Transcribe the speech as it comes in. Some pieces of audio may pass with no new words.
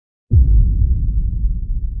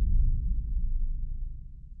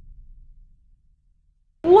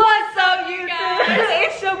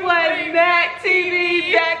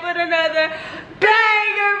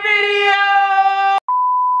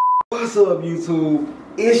up, YouTube?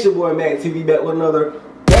 It's your boy Mac TV back with another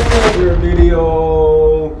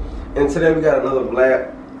video. And today we got another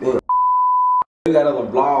We got another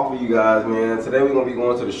vlog for you guys, man. Today we're gonna be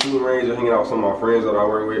going to the shooting range and hanging out with some of my friends that I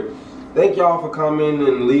work with. Thank y'all for coming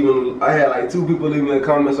and leaving. I had like 2 people leaving me a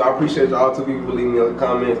comment, so I appreciate y'all 2 people leaving me a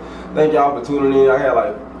comment. Thank y'all for tuning in. I had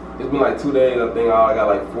like, it's been like 2 days. I think I got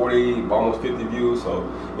like 40, almost 50 views. So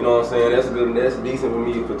you know what I'm saying. That's good. That's decent for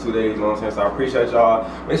me for 2 days. You know what I'm saying. So I appreciate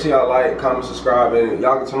y'all. Make sure y'all like, comment, subscribe, and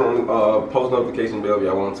y'all can turn on post notification bell if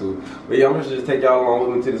y'all want to. But yeah, I'm gonna just take y'all along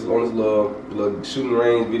with me to this little shooting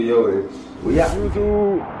range video. And we out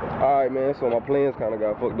YouTube. All right, man. So my plans kind of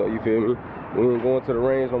got fucked up. You feel me? We ain't going to the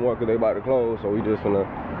range no more because they about to close. So we just finna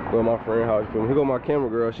go to my friend's house. You feel me? Here go my camera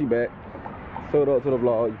girl. She back. Throw it up to the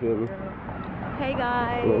vlog. You feel me? Hey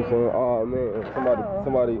guys. You know what I'm saying? Oh man,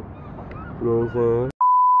 somebody. You know what I'm saying?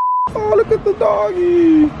 Oh, look at the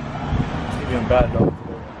doggy. He's getting bad though.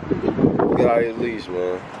 Get out of his leash,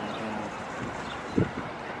 man.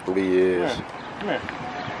 He is. Come here.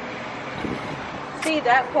 See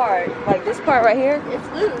that part, like this part right here, it's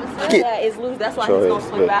loose. Yeah, it's loose. That's why he's gonna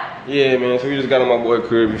swing back. Yeah, man. So we just got on my boy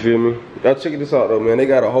crib. You feel me? Y'all check this out though, man. They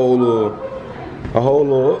got a whole little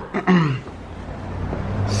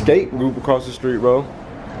skate group across the street, bro. See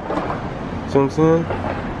what I'm saying?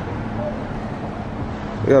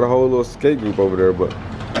 They got a whole little skate group over there, but you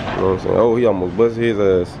know what I'm saying? Oh, he almost busted his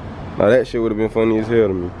ass. Now that shit would have been funny as hell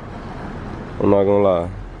to me. I'm not gonna lie.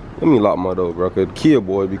 Let me lock my door, bro, cause kid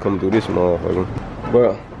boy be coming through this motherfucker.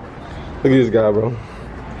 Bro, look at this guy, bro. Look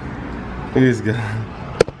at this guy.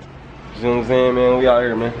 You know what I'm saying, man? We out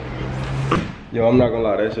here, man. Yo, I'm not gonna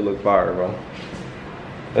lie, that shit look fire, bro.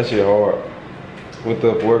 That shit hard. With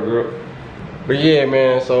the work group. But yeah,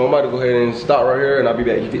 man, so I'm about to go ahead and stop right here and I'll be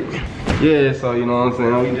back, you feel me? Yeah, so you know what I'm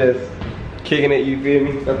saying, we just kicking it, you feel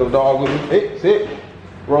me? Got the dog with me. Hey, sit.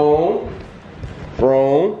 Wrong.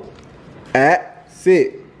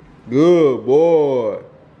 Sit. Good boy.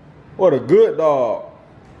 What a good dog.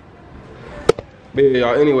 But yeah,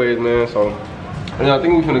 y'all, anyways, man, so and I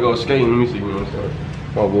think we finna go skating. Let me see, you know what I'm saying?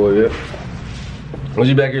 My boy, yeah. What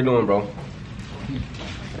you back here doing, bro?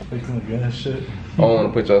 Fixing the gas shit. I don't want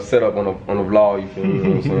to put your setup on the vlog, you feel me? You know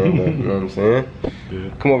what I'm saying? But, you know what I'm saying? Yeah.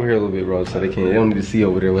 Come over here a little bit, bro, so they don't need to see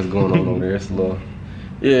over there what's going on over there. It's a little,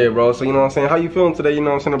 yeah, bro. So you know what I'm saying? How you feeling today? You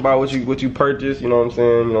know what I'm saying, about what you purchased? You know what I'm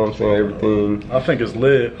saying? You know what I'm saying? Everything. I think it's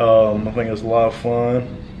lit. I think it's a lot of fun.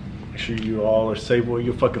 Make sure you all are safe with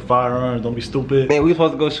your fucking firearms. Don't be stupid. Man, we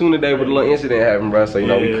supposed to go shooting today, but a little incident happened, bro. So you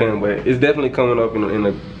know we couldn't. But it's definitely coming up in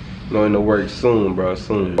the in the works soon, bro.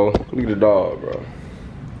 Soon. Bro. Look at the dog, bro.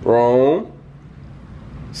 Wrong.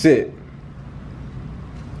 Sit.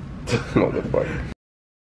 Motherfucker.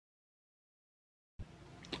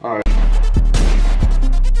 Alright.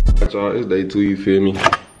 Y'all, it's day 2, you feel me?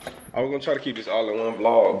 I was gonna try to keep this all in one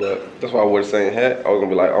vlog, but that's why I wore the same hat. I was gonna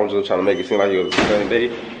be like, I'm just trying to make it seem like it was the same day.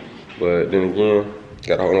 But then again,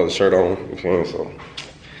 got a whole other shirt on, you feel me? So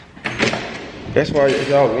that's why, if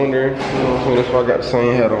y'all was wondering, you know what I'm saying? That's why I got the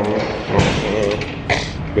same hat on, you know what I'm saying?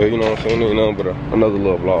 But you know what I'm saying, ain't nothing but another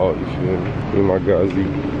little vlog, you feel me? Me and my guys be.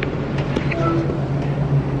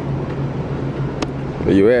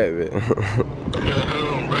 Where you at, man?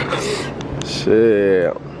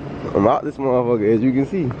 Shit. I'm out this motherfucker, as you can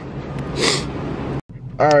see.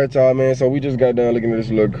 Alright, y'all, man, so we just got done looking at this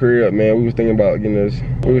little crib, man. We was thinking about getting this,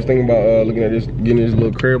 getting this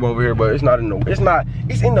little crib over here, but it's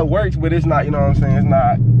in the works, but it's not, you know what I'm saying, it's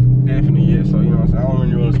not definite yet, so you know what I'm saying, I don't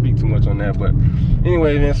really want to speak too much on that. But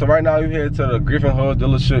anyway, man, so right now we're headed to the Griffin Hull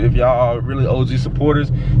dealership. If y'all are really OG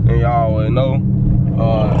supporters and y'all will know,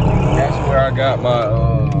 that's where I got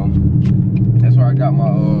my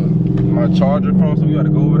charger from. So we gotta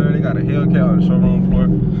go over there. They got a Hellcat on the showroom floor,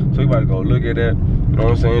 so we about to go look at that. You know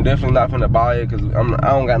what I'm saying? Definitely not finna buy it because I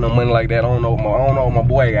don't got no money like that. I don't know what my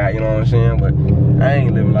boy got. You know what I'm saying? But I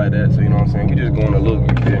ain't living like that. So you know what I'm saying? We just going to look.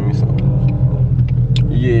 You feel me? So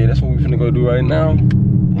yeah, that's what we finna go do right now.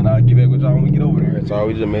 And I'll get back with y'all when we get over there. So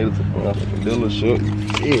we just made it to the dealership.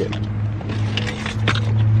 Yeah.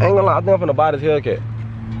 I ain't gonna lie. I think I'm finna buy this Hellcat.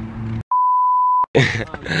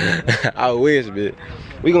 I wish, bitch.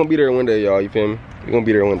 We gonna be there one day, y'all. You feel me? We gonna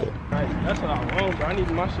be there one day. That's what I want, bro. I need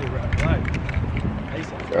my shit right.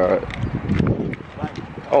 Alright.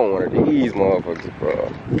 I want one of these motherfuckers, bro.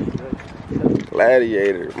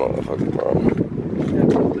 Gladiator motherfuckers, bro.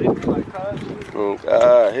 Oh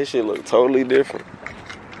God, his shit look totally different.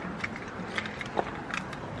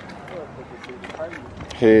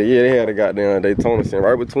 Hell yeah, they had a goddamn Daytona sitting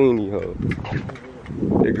right between these hoes.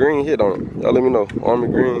 The green hit on it. Y'all let me know. Army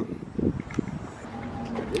green.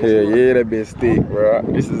 Hell yeah, that bitch stick, bro.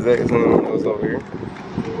 This is exactly something else over here.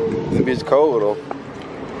 This bitch cold though.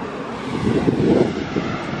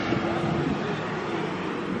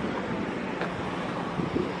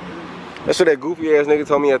 That's what that goofy ass nigga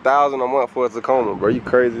told me $1,000 a month for a Tacoma, bro. You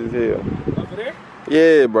crazy as hell. Over there?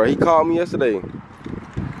 Yeah, bro. He called me yesterday.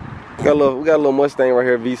 We got a little Mustang right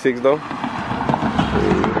here, V6 though.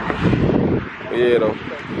 Yeah though.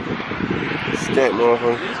 Scat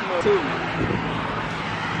motherfucker.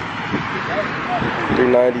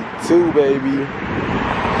 392 baby.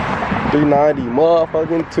 390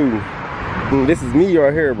 motherfucking 2. This is me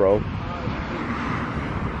right here, bro.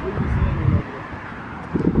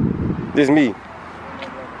 This me.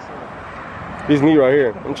 This me right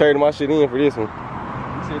here. I'm trading my shit in for this one.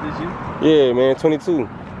 You said this you? Yeah, man.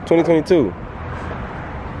 2022.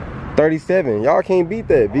 37. Y'all can't beat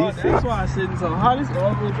that. V6. Oh, that's why I said it's so hot. It's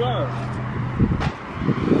all-wheel drive.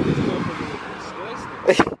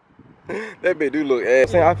 That bitch do look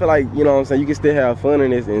ass. I feel like, you know what I'm saying, you can still have fun in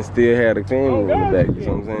this and still have the camera in the back. You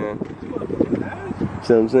know what I'm saying? You know what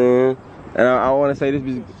I'm saying? And I want to say this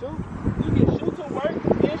bitch. You can shoot to work, you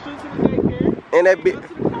can shoot to the daycare. And that bitch.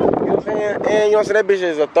 You know what I'm saying? And you know what I'm saying? That bitch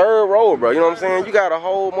is a third row, bro. You know what I'm saying? You got a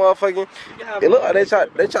whole motherfucking. It look like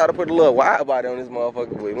they try to put a little wide body on this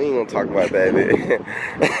motherfucker, but we ain't gonna talk about that, bitch.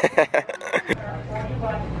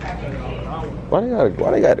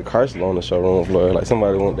 Why they got the car still on the showroom floor? Like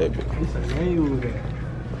somebody want that bitch. It's a manual there.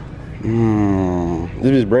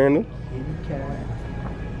 This bitch brand new?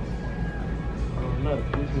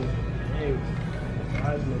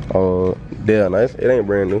 Oh, yeah, nice. It ain't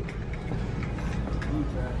brand new.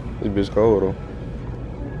 This bitch cold though.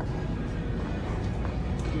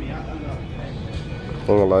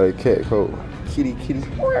 I'm like cat coat. Kitty.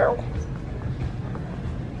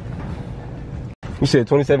 You said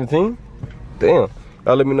 2017? Damn.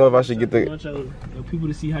 Y'all let me know if I should get the people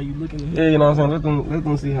to see how you look in the head. Yeah, you know what I'm saying? Let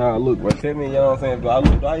them see how I look, bro. Tell me, you know what I'm saying?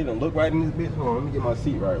 Do I even look right in this bitch? Hold on, let me get my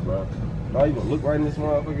seat right, bro. Do I even look right in this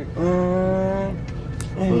motherfucker?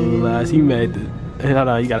 Lies, he made the. Hold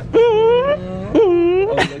on, you got it.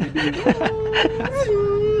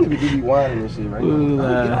 Let me do whining and shit right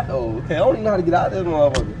now. Okay, I don't even know how to get out of this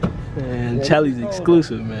motherfucker. Man, Charlie's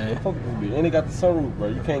exclusive, man. Fuck this bitch. And they got the sunroof, bro.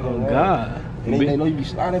 You can't go wrong. God. And they know you be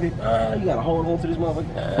sliding it. You gotta hold on to this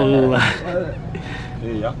motherfucker.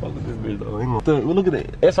 Yeah, y'all fuck with this bitch though. Look at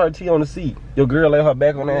that SRT on the seat. Your girl lay her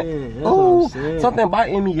back on that. Yeah, Oh, something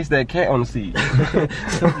biting me. It's that cat on the seat.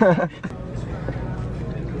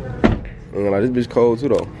 And like this bitch cold too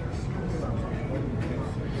though.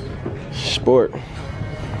 Sport.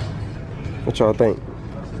 What y'all think?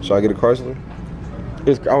 Should I get a car still?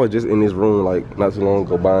 I was just in this room like not too long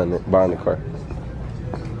ago buying the car.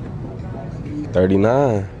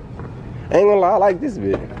 39. Ain't gonna lie, I like this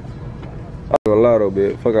bit. I ain't gonna lie though,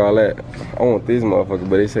 bitch. Fuck all that. I want this motherfucker,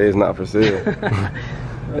 but they say it's not for sale.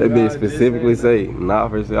 That bitch specifically say not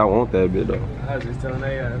for sale. I want that bit though. I was just telling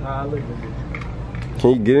that's how I look at it. Can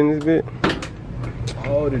you get in this bit?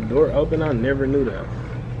 Oh, the door open? I never knew that.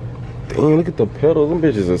 Damn, look at the pedals. Them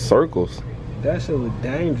bitches are circles. That shit was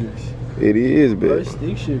dangerous. It is, bitch. First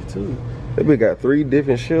stick shift too. That bitch got 3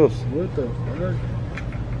 different shifts. What the fuck?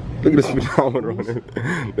 Look at the speedometer on it.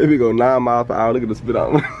 That bitch go 9 miles per hour. Look at the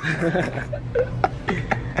speedometer.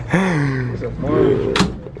 It's a farm.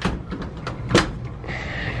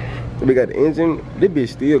 That bitch got the engine. This bitch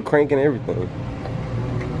still cranking everything.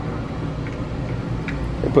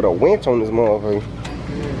 They put a winch on this motherfucker.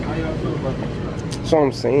 How y'all feel about this? So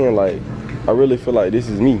I'm saying, like, I really feel like this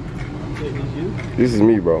is me. This is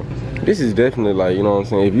me, bro. This is definitely like, you know what I'm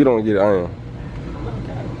saying? If you don't get it, I am.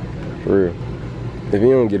 For real. If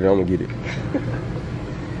you don't get it, I'm gonna get it. You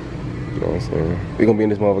know what I'm saying? We gonna be in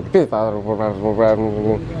this motherfucker. 55,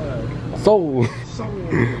 45. So.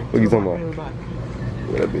 What you talking about?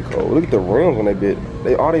 Yeah, that bit cold. Look at the rims on that bit.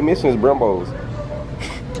 All they missing is Brembos.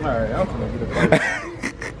 Alright, I'm gonna get a fight.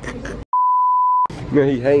 Man,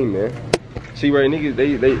 he hating, man. See, right, niggas,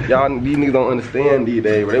 y'all, these niggas don't understand these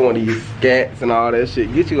days, but they want these scats and all that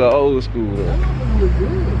shit. Get you an old school,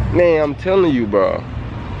 man. Man, I'm telling you, bro.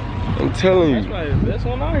 I'm telling you. That's probably the best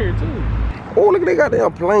one out here, too. Oh, look at that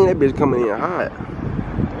goddamn plane. That bitch coming in hot.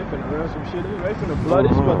 They finna run some shit in. They finna blow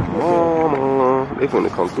this motherfucker. They finna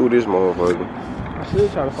come through this motherfucker. I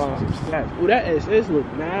should try to find some scats. Ooh, that SS look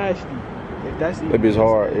nasty. If that's that bitch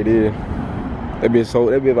hard, it is. That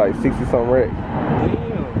bitch like 60-something rack.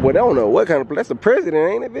 Damn. Well, they don't know what kind of, that's the president,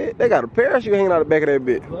 ain't it, bitch? They got a parachute hanging out the back of that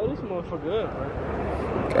bitch. Blow this motherfucker up, bro.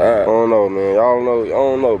 I don't know, man. Y'all know, I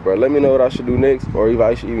don't know, bro. Let me know what I should do next, or if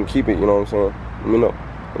I should even keep it, you know what I'm saying? Let me know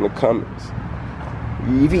in the comments.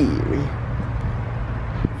 You feel me?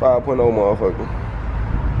 5.0 motherfucker.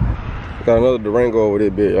 Got another Durango over there,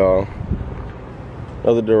 bitch, y'all.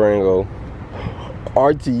 Another Durango.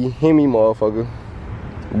 RT, Hemi motherfucker.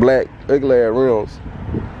 Black, ugly ass rims.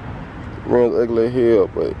 Rims ugly as hell,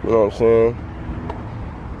 but you know what I'm saying?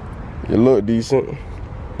 It look decent.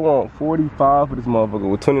 I want 45 for this motherfucker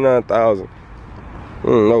with 29,000.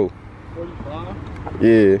 No. 45?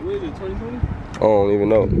 Yeah. What is it, 2020? I don't even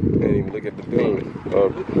know. I didn't even look at the thing.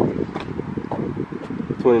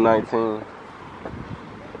 2019.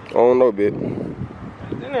 I don't know, bitch.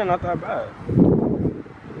 Then not that bad.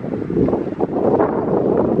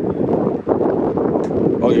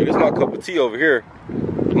 Oh yeah, this is my cup of tea over here.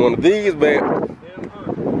 One of these, babe.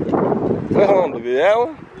 That's on the that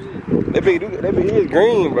one. That big is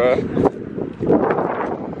green, bro. You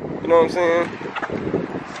know what I'm saying?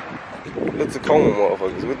 It's a Tacoma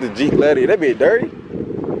motherfuckers with the Jeep Gladiator. That bitch dirty.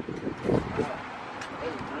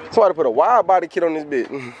 Somebody put a wide body kit on this bitch.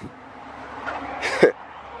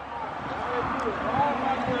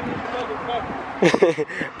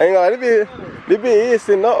 Ain't gonna, this bitch is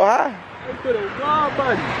sitting up high. They put a wide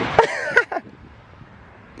body.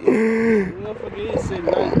 Motherfucker is sitting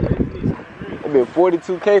up. That bitch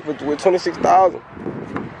 42K with 26,000.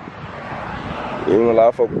 You ain't gonna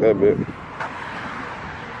lie, fuck with that bitch.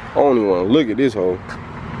 I don't even wanna look at this hoe.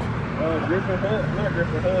 Griffin Hud, not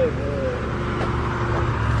Griffin Hud.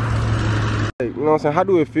 You know what I'm saying? How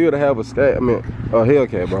do it feel to have a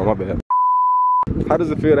Hellcat, bro? My bad. How does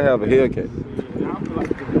it feel to have a Hellcat?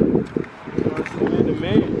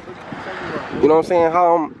 You know what I'm saying?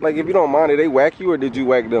 How like if you don't mind, did they whack you or did you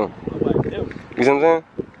whack them? You see what I'm saying?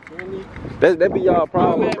 That be y'all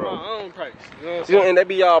problem, bro. My own price. You know, and that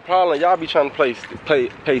be y'all problem. Y'all be trying to play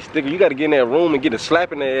sticker. You got to get in that room and get a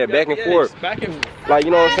slap in their head back and forth. Back and like, you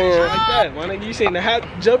know what I'm saying? Like that. My nigga, you seen the hat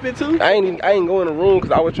jump into? I ain't go in the room because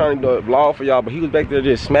I was trying to do a vlog for y'all, but he was back there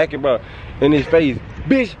just smacking, bro, in his face.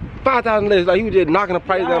 Bitch, 5,000 less. Like he was just knocking the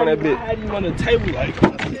price down on that bitch. I had him on the table like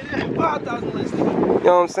 5,000 less. You know what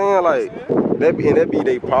I'm saying? Like that be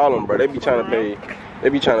their problem, bro. They be trying to pay. They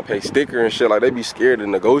be trying to pay sticker and shit. Like they be scared to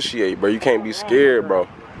negotiate, bro. You can't be scared, bro.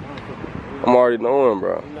 I'm already knowing,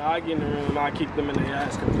 bro. You know, I get in the room and I kick them in the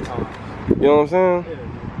ass a couple times. You know what I'm saying?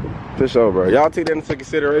 Yeah. For sure, bro. Y'all take that into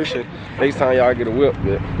consideration next time y'all get a whip,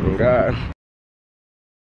 bitch. Oh God.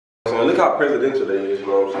 So look how presidential they is. You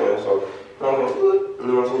know what I'm saying? So you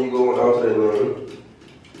know what I'm saying? You go outside and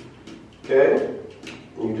okay,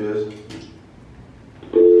 you just.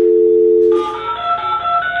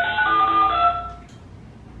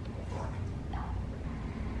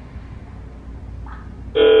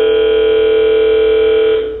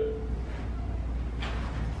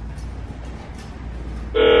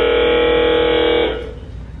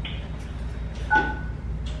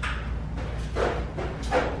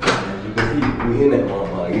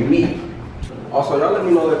 Also, y'all let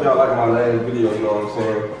me know if y'all like my last video, you know what I'm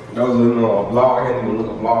saying? That was a vlog, I hadn't even look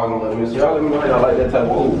a vlog and let me see. Y'all let me know how y'all like that type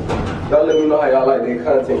of y'all let me know how y'all like that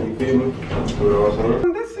content, you feel me? You know what I'm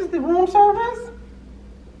saying? This is the room service?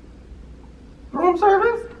 Room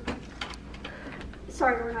service?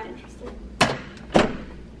 Sorry, we're not interested.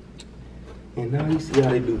 And now you see how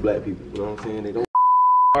they do black people, you know what I'm saying? They don't.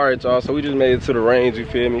 Alright y'all, so we just made it to the range, you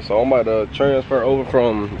feel me? So I'm about to transfer over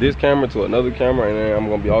from this camera to another camera, and then I'm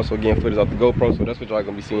gonna be also getting footage off the GoPro, so that's what y'all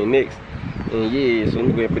gonna be seeing next. And yeah, so let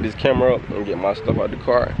me go ahead and put this camera up and get my stuff out the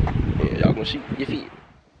car, and y'all gonna see your feet.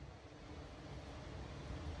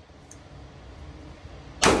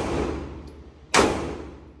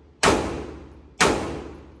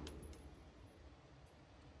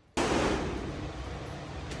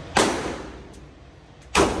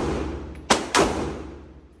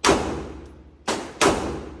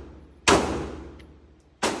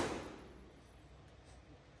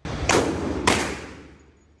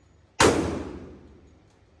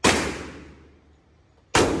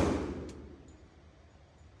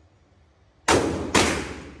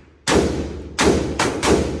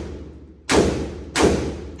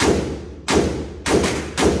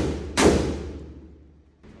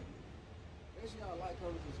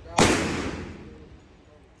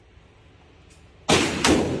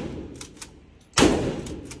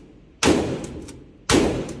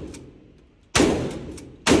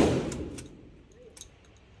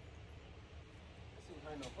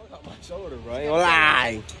 Shoulder, bro. I ain't gonna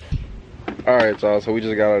lie. Alright, y'all, so we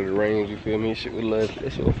just got out of the range, you feel me? Shit was love.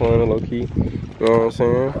 That shit was fun, low key. You know what I'm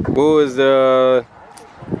saying? What was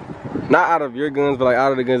not out of your guns, but like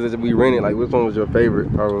out of the guns that we rented, like which one was your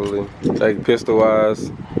favorite, probably? Like pistol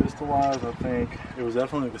wise? Pistol wise, I think it was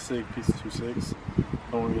definitely the SIG piece 26.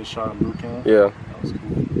 The one we get shot in boot camp. Yeah. That was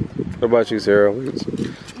cool. What about you, Sarah? Was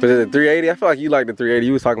it the 380? I feel like you like the 380.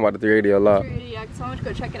 You was talking about the 380 a lot. 380, yeah, because I want to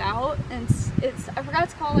go check it out. And it's I forgot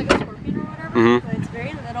it's called like a Scorpion or whatever, but it's very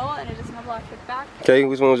watch it back. Okay,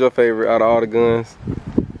 which one was your favorite out of all the guns?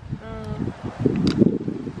 I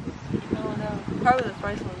don't know. Probably the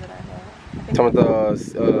first one that I had. Talking about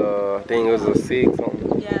the thing was a 6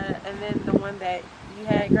 something. Yeah, and then the one that you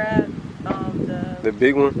had grabbed, The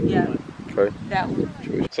big one? Yeah. Okay. That one.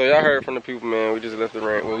 So y'all heard from the people, man. We just left the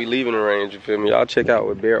range. Well, we leaving the range, you feel me? Y'all check out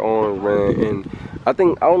with Bare Arms, man. And I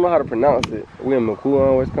don't know how to pronounce it. We're in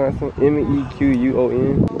McQuon, Wisconsin.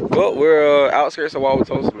 M-E-Q-U-O-N. Well, we're outskirts of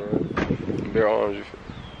Wauwatosa, man. Bare Arms, you feel me?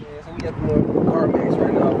 Yeah, so we got the more car max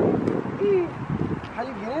right now. How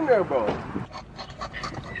you get in there, bro?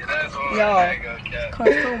 Y'all,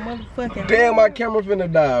 car's so motherfucking. Damn, my camera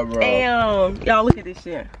finna die, bro. Damn, y'all look at this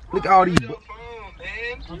shit. Look at all these.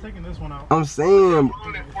 I'm taking this one out. I'm saying,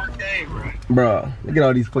 bro, look at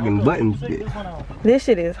all these fucking buttons. This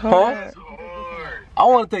shit is hard. Huh? I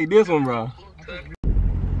want to take this one, bro.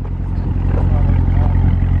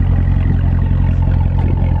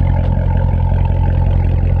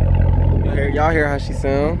 Y'all hear how she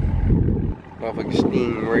sound? Motherfucking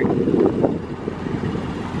steam, right?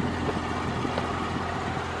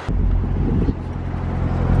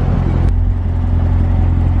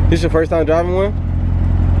 This your first time driving one?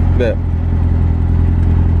 Bet.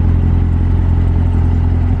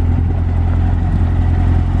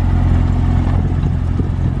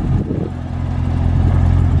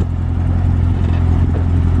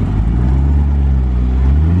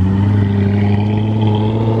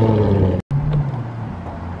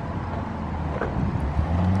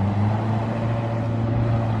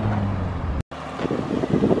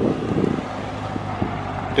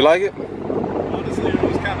 You like it? Honestly, it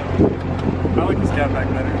was kind of. I like this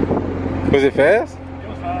Catback better. Was it fast? It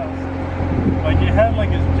was fast. Like it had like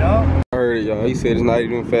its jump. I heard it, y'all. He said it's not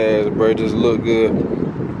even fast, bro. It just look good.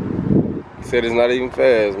 He said it's not even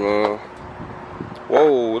fast, man.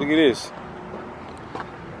 Whoa, look at this.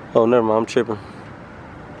 Oh, never mind. I'm tripping.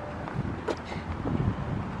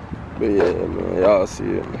 But yeah, man. Y'all see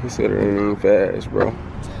it. He said it ain't even fast, bro.